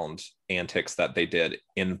stage-bound antics that they did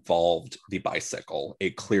involved the bicycle, a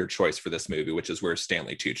clear choice for this movie, which is where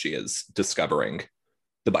Stanley Tucci is discovering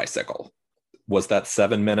the bicycle. Was that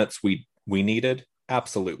 7 minutes we needed?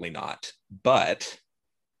 Absolutely not. But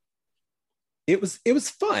it was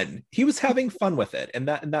fun. He was having fun with it. And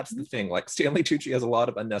that's the thing. Like, Stanley Tucci has a lot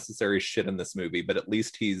of unnecessary shit in this movie, but at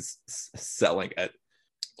least he's selling it.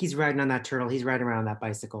 He's riding on that turtle. He's riding around that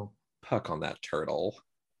bicycle. Puck on that turtle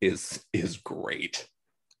is great.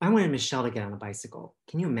 I wanted Michelle to get on a bicycle.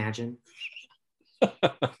 Can you imagine?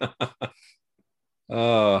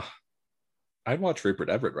 I'd watch Rupert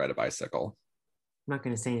Everett ride a bicycle. I'm not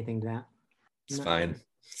going to say anything to that. It's fine.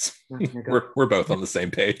 Go. We're both on the same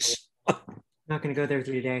page. Not going to go there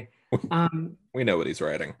today. We know what he's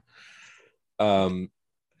writing. One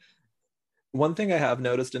thing I have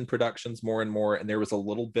noticed in productions more and more, and there was a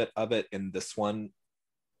little bit of it in this one,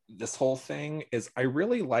 this whole thing, is I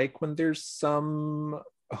really like when there's some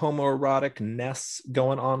homoerotic-ness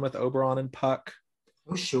going on with Oberon and Puck.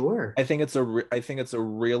 Oh, sure. I think it's a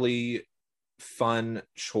really fun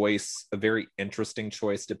choice, a very interesting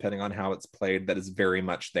choice, depending on how it's played, that is very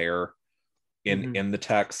much there in the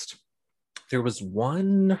text. There was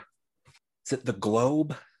one, is it The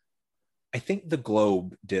Globe? I think The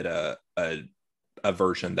Globe did a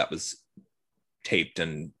version that was taped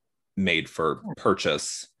and made for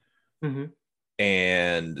purchase. Mm-hmm.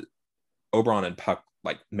 And Oberon and Puck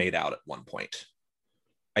like made out at one point.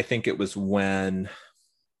 I think it was when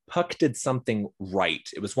Puck did something right.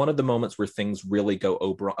 It was one of the moments where things really go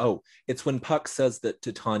Oberon. Oh, it's when Puck says that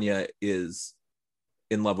Titania is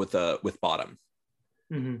in love with Bottom.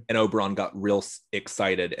 Mm-hmm. And Oberon got real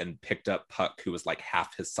excited and picked up Puck, who was like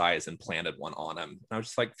half his size, and planted one on him. And I was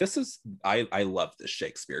just like, I love this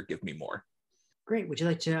Shakespeare. Give me more. Great. Would you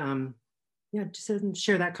like to just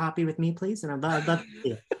share that copy with me, please? And I'd love to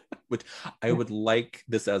see it. I would like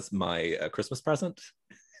this as my Christmas present.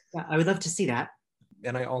 Yeah, I would love to see that.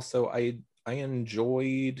 And I also, I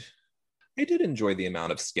did enjoy the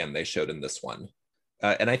amount of skin they showed in this one.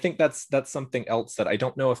 And I think that's something else that I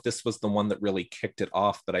don't know if this was the one that really kicked it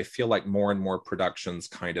off, but I feel like more and more productions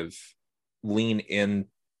kind of lean in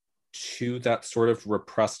to that sort of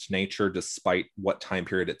repressed nature, despite what time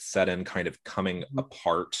period it's set in, kind of coming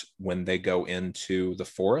apart when they go into the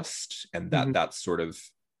forest, and that's sort of,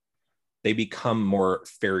 they become more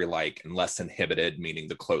fairy-like and less inhibited, meaning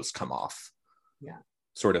the clothes come off. Yeah.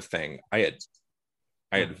 Sort of thing. I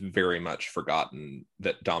had very much forgotten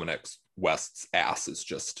that Dominic West's ass is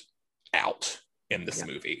just out in this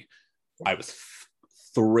movie. I was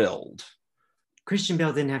thrilled. Christian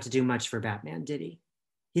Bale didn't have to do much for Batman, did he?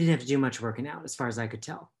 He didn't have to do much working out, as far as I could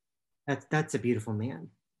tell. That's a beautiful man.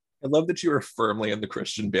 I love that you are firmly in the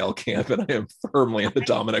Christian Bale camp, and I am firmly in the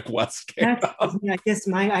Dominic West camp. I guess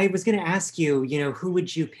I was going to ask you, who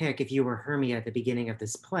would you pick if you were Hermia at the beginning of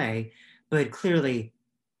this play? But clearly,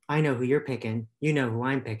 I know who you're picking. You know who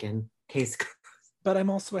I'm picking. Case. But I'm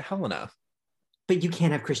also a Helena. But you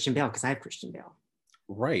can't have Christian Bale because I have Christian Bale.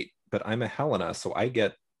 Right, but I'm a Helena, so I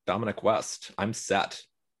get Dominic West. I'm set.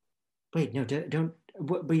 Wait, no, don't.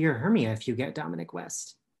 But you're Hermia if you get Dominic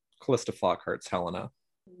West. Callista Flockhart's Helena.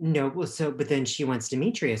 No, well, but then she wants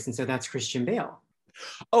Demetrius, and so that's Christian Bale.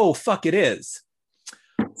 Oh, fuck, it is.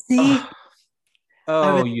 See?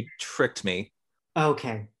 You tricked me.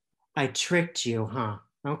 Okay. I tricked you, huh?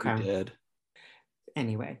 Okay. You did.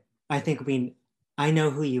 Anyway, I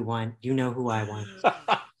know who you want. You know who I want.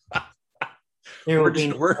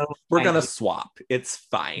 We're gonna swap. It's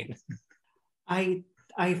fine. I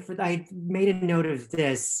made a note of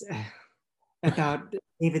this about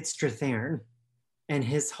David Strathairn and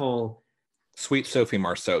his whole. Sweet Sophie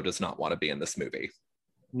Marceau does not want to be in this movie.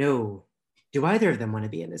 No. Do either of them want to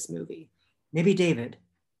be in this movie? Maybe David.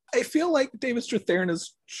 I feel like David Strathairn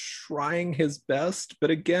is trying his best,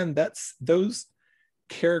 but again, those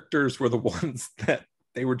characters were the ones that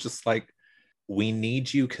they were just like, we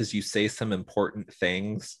need you because you say some important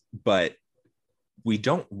things, but we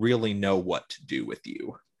don't really know what to do with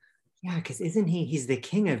you. Yeah, because he's the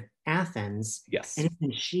king of Athens. Yes. And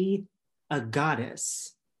isn't she a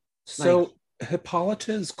goddess? So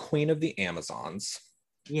Hippolyta is queen of the Amazons.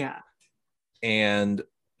 Yeah. And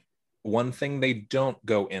one thing they don't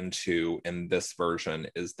go into in this version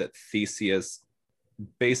is that Theseus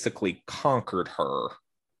basically conquered her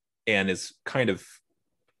and is kind of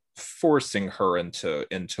forcing her into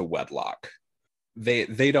wedlock.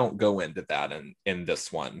 They don't go into that in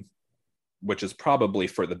this one, which is probably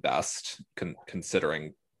for the best,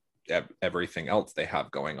 considering everything else they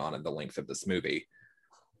have going on in the length of this movie.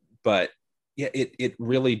 But yeah, it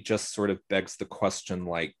really just sort of begs the question,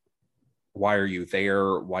 like, why are you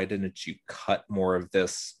there? Why didn't you cut more of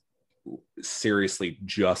this seriously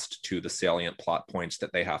just to the salient plot points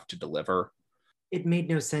that they have to deliver? It made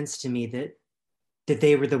no sense to me that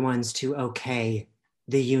they were the ones to okay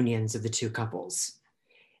the unions of the two couples.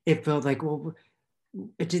 It felt like, well,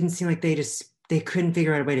 it didn't seem like they couldn't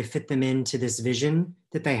figure out a way to fit them into this vision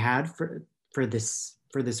that they had for this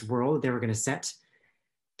world they were going to set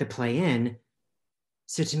the play in.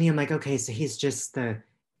 So to me, I'm like, okay, so he's just the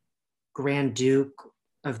Grand Duke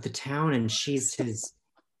of the town and she's his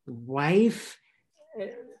wife.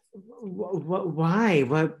 Why?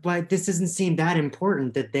 What? This doesn't seem that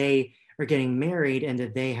important that they are getting married and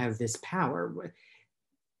that they have this power.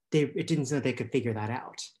 It didn't seem that they could figure that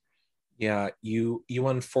out. Yeah, you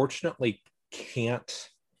unfortunately can't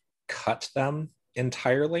cut them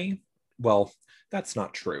entirely. Well, that's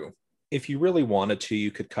not true. If you really wanted to,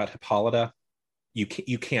 you could cut Hippolyta. You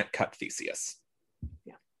can't cut Theseus.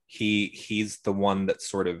 Yeah. He's the one that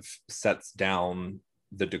sort of sets down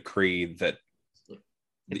the decree that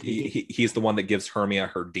he's the one that gives Hermia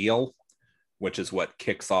her deal, which is what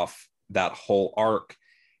kicks off that whole arc.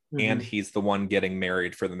 Mm-hmm. And he's the one getting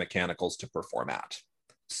married for the mechanicals to perform at.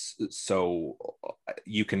 So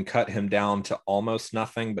you can cut him down to almost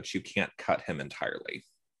nothing, but you can't cut him entirely.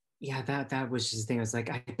 Yeah, that was just the thing. I was like,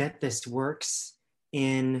 I bet this works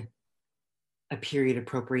in a period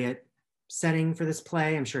appropriate setting for this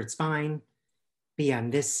play. I'm sure it's fine. But yeah,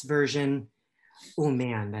 in this version, oh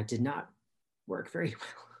man, that did not work very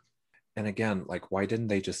well. And again, like, why didn't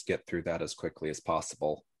they just get through that as quickly as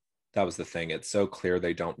possible? That was the thing. It's so clear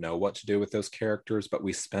they don't know what to do with those characters, but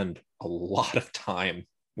we spend a lot of time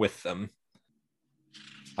with them.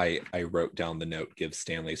 I wrote down the note, give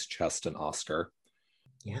Stanley's chest an Oscar.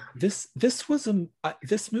 Yeah. This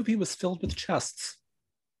movie was filled with chests.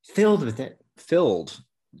 Filled with it. Filled.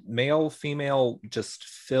 Male, female, just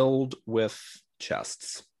filled with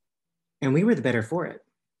chests. And we were the better for it.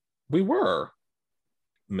 We were.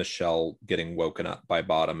 Michelle getting woken up by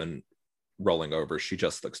Bottom and rolling over. She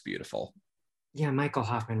just looks beautiful. Yeah, Michael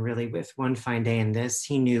Hoffman really, with One Fine Day in this,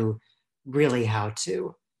 he knew really how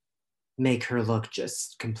to make her look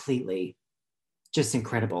just completely, just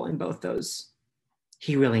incredible in both those.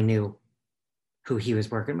 He really knew who he was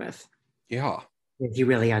working with. Yeah. He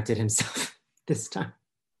really outdid himself this time.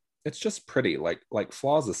 It's just pretty. Like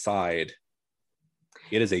flaws aside,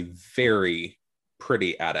 it is a very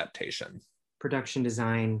pretty adaptation. Production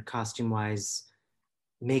design, costume-wise,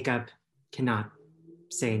 makeup, cannot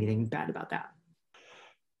say anything bad about that.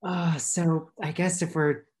 So I guess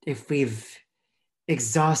if we've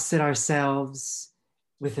exhausted ourselves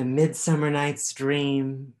with A Midsummer Night's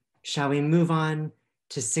Dream, shall we move on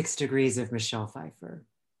to 6 Degrees of Michelle Pfeiffer?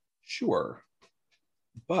 Sure.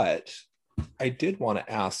 But I did want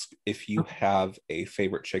to ask if you have a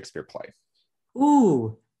favorite Shakespeare play.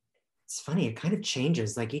 Ooh, it's funny. It kind of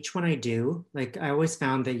changes. Like each one I do, like I always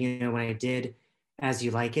found that, when I did As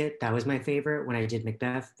You Like It, that was my favorite. When I did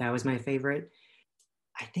Macbeth, that was my favorite.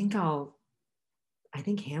 I think Hamlet.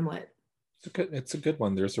 It's a good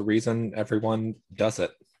one. There's a reason everyone does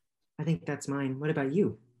it. I think that's mine. What about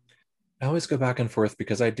you? I always go back and forth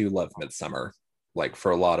because I do love Midsummer, like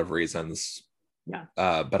for a lot of reasons. Yeah.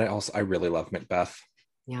 But I really love Macbeth.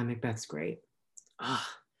 Yeah, Macbeth's great. Do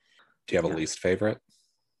you have a least favorite?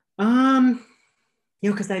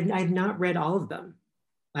 Because I've not read all of them.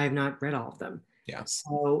 I have not read all of them. Yeah.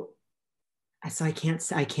 So I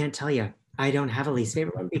can't tell you. I don't have a least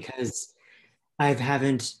favorite one because I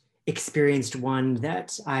haven't experienced one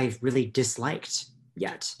that I've really disliked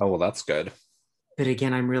yet. Oh, well, that's good. But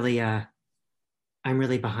again, I'm really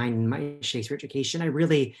behind in my Shakespeare education. I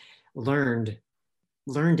really learned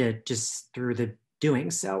it just through the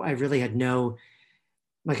doing. So I really had I know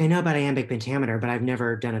about iambic pentameter, but I've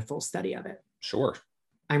never done a full study of it. Sure.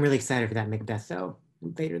 I'm really excited for that Macbeth, though,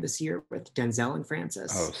 later this year with Denzel and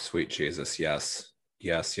Francis. Oh, sweet Jesus. Yes.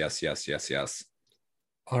 Yes, yes, yes, yes, yes.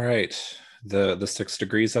 All right. The 6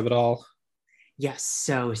 degrees of it all. Yes,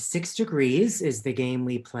 so 6 Degrees is the game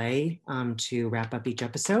we play to wrap up each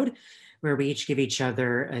episode, where we each give each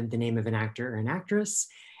other the name of an actor or an actress,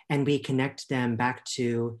 and we connect them back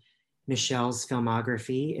to Michelle's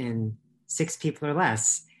filmography in 6 People or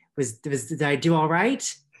Less. Did I do all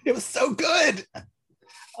right? It was so good.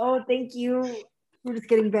 Oh, thank you. We're just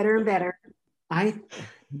getting better and better.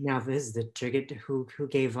 Now this is the trigger. Who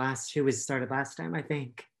started last time? I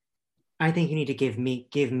think you need to give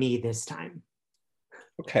me this time.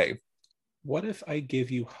 Okay. What if I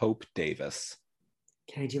give you Hope Davis?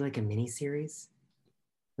 Can I do like a mini series?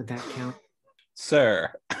 Would that count?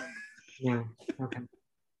 Sir. Yeah. Okay.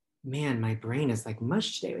 Man, my brain is like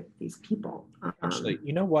mush today with these people. Actually,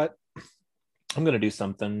 you know what? I'm going to do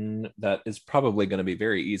something that is probably going to be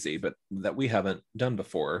very easy, but that we haven't done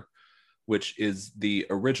before, which is the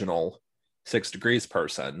original 6 Degrees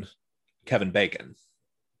person, Kevin Bacon.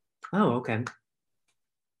 Oh, okay.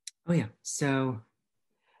 Oh, yeah. So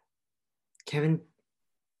Kevin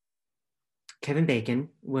Bacon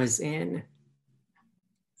was in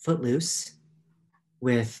Footloose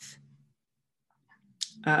with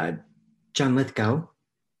John Lithgow.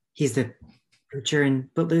 He's the preacher in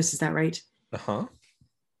Footloose, is that right? Uh-huh.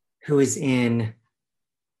 Who is in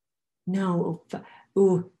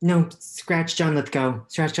scratch John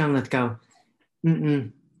Lithgow.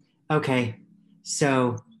 Okay,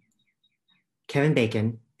 so Kevin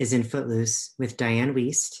Bacon is in Footloose with Diane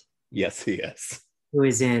Wiest. Yes, he is. Who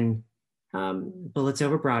is in Bullets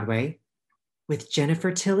Over Broadway with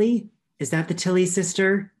Jennifer Tilly. Is that the Tilly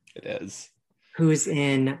sister? It is. Who's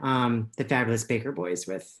in The Fabulous Baker Boys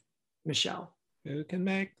with Michelle. Who can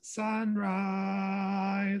make the sunrise?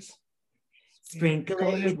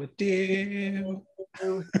 Sprinkle it with dew.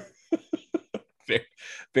 very,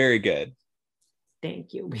 very good.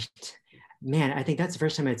 Thank you. Man, I think that's the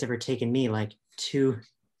first time it's ever taken me like two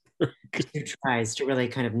tries to really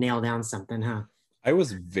kind of nail down something, huh? I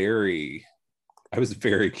was very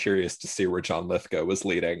curious to see where John Lithgow was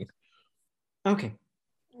leading. Okay.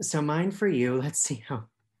 So mine for you, let's see how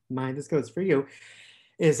this goes for you,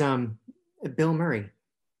 is Bill Murray.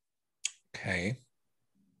 Okay.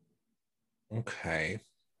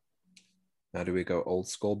 Now do we go old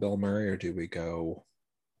school Bill Murray or do we go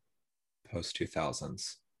post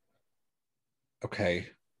 2000s? Okay.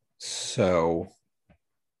 So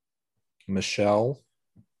Michelle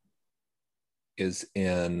is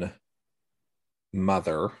in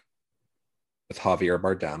Mother with Javier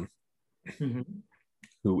Bardem, Mm-hmm.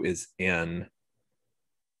 who is in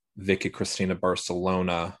Vicky Cristina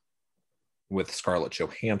Barcelona with Scarlett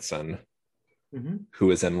Johansson, Mm-hmm.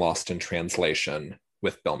 who is in Lost in Translation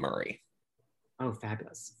with Bill Murray. Oh,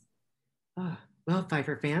 fabulous. Well,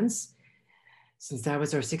 Pfeiffer fans, since that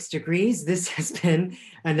was our 6 degrees, this has been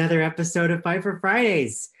another episode of Pfeiffer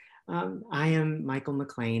Fridays. I am Michael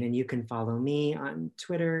McLean, and you can follow me on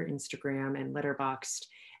Twitter, Instagram, and Letterboxd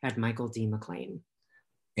at Michael D. McLean.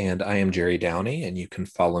 And I am Jerry Downey, and you can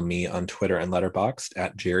follow me on Twitter and Letterboxd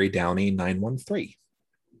at JerryDowney913.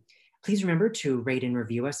 Please remember to rate and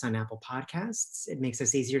review us on Apple Podcasts. It makes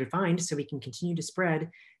us easier to find so we can continue to spread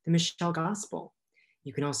the Michelle Gospel.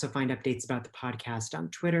 You can also find updates about the podcast on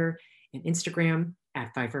Twitter and Instagram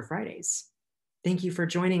at Pfeiffer Fridays. Thank you for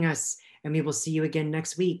joining us, and we will see you again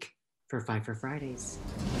next week for Pfeiffer Fridays.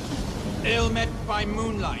 Ill met by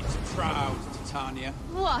moonlight, proud Titania.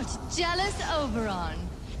 What jealous Oberon!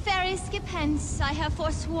 Ferry skip hence, I have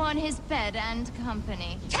forsworn his bed and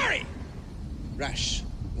company. Tarry! Rash,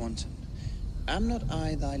 wanton. Am not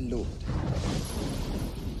I thy lord?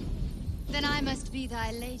 Then I must be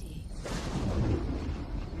thy lady.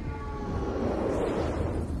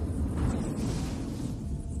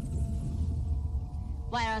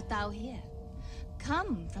 Why art thou here?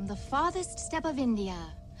 Come from the farthest steppe of India,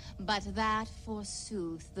 but that,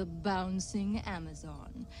 forsooth, the bouncing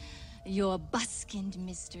Amazon, your buskined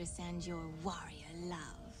mistress and your warrior love.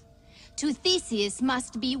 To Theseus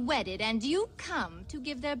must be wedded, and you come to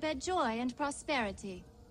give their bed joy and prosperity.